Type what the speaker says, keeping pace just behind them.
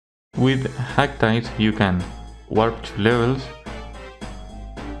With Hacktice you can warp to levels,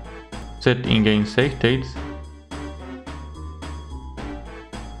 set in-game save states,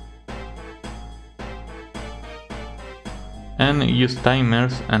 and use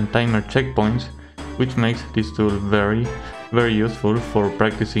timers and timer checkpoints, which makes this tool very useful for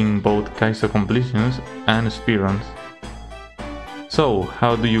practicing both Kaizo completions and speedruns. So,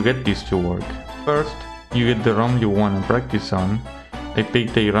 how do you get this to work? First, you get the ROM you wanna practice on. I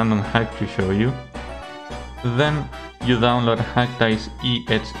picked a random hack to show you. Then you download Hacktice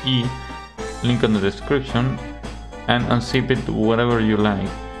exe, link in the description, and unzip it whatever you like.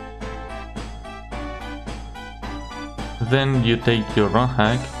 Then you take your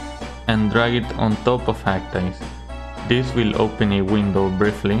ROMhack and drag it on top of Hacktice. This will open a window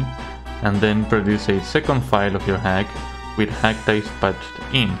briefly and then produce a second file of your hack with Hacktice patched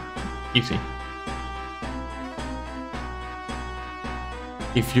in. Easy.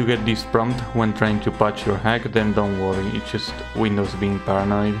 If you get this prompt when trying to patch your hack, then don't worry, it's just Windows being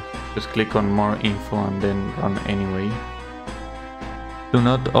paranoid. Just click on more info and then run anyway. Do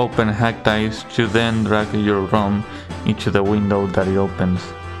not open Hacktice to then drag your ROM into the window that it opens.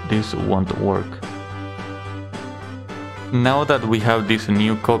 This won't work. Now that we have this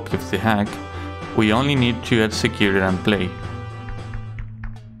new copy of the hack, we only need to execute it and play.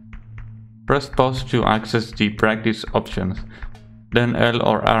 Press pause to access the practice options, then L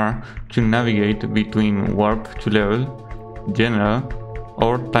or R to navigate between warp to level, general,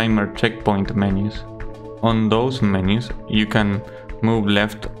 or timer checkpoint menus. On those menus, you can move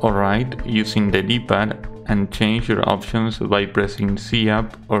left or right using the D-pad and change your options by pressing C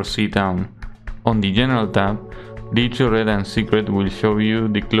up or C down. On the general tab, Ditch red and secret will show you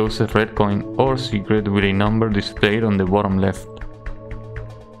the closest red coin or secret with a number displayed on the bottom left.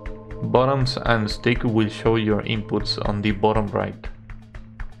 Bottoms and stick will show your inputs on the bottom right.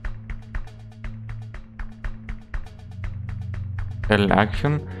 L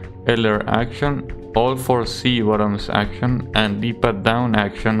action, LR action, all for C bottoms action, and D-pad down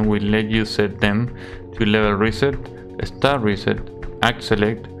action will let you set them to level reset, start reset, act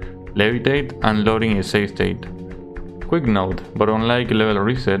select, levitate, and loading a save state. Quick note, but unlike level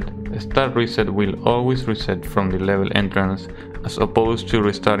reset, start reset will always reset from the level entrance as opposed to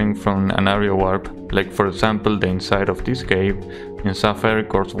restarting from an area warp, like for example the inside of this cave in Sapphire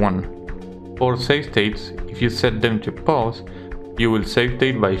Course 1. For save states, if you set them to pause, you will save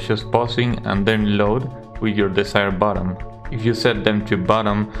state by just pausing and then load with your desired bottom. If you set them to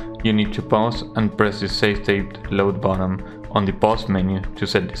bottom, you need to pause and press the save state load bottom on the pause menu to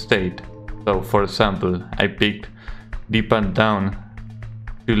set the state. So for example, I picked D-pad down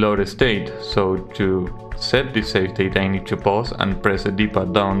to load a state, so to set the save state I need to pause and press the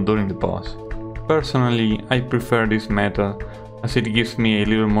D-pad down during the pause. Personally, I prefer this method as it gives me a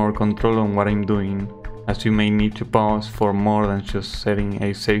little more control on what I'm doing, as you may need to pause for more than just setting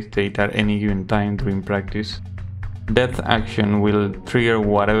a save state at any given time during practice. Death action will trigger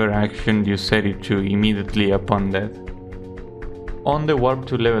whatever action you set it to immediately upon death. On the warp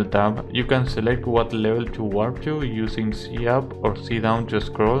to level tab, you can select what level to warp to using C up or C down to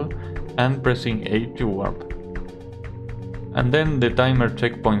scroll and pressing A to warp. And then the timer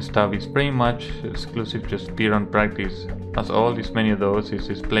checkpoints tab is pretty much exclusive to speedrun practice, as all this menu does is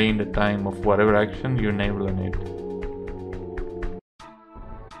displaying the time of whatever action you enable on it.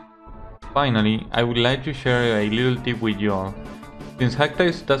 Finally, I would like to share a little tip with you all. Since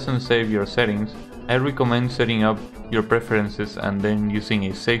Hacktice doesn't save your settings, I recommend setting up your preferences and then using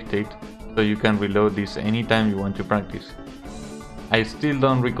a save state so you can reload this anytime you want to practice. I still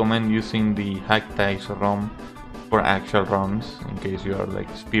don't recommend using the Hacktice ROM for actual runs in case you are like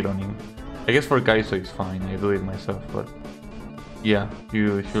speedrunning. I guess for Kaizo it's fine, I do it myself, but yeah,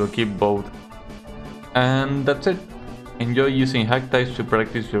 you should keep both. And that's it. Enjoy using Hacktice to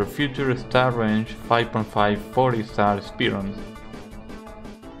practice your future star range 5.5 40-star speedruns.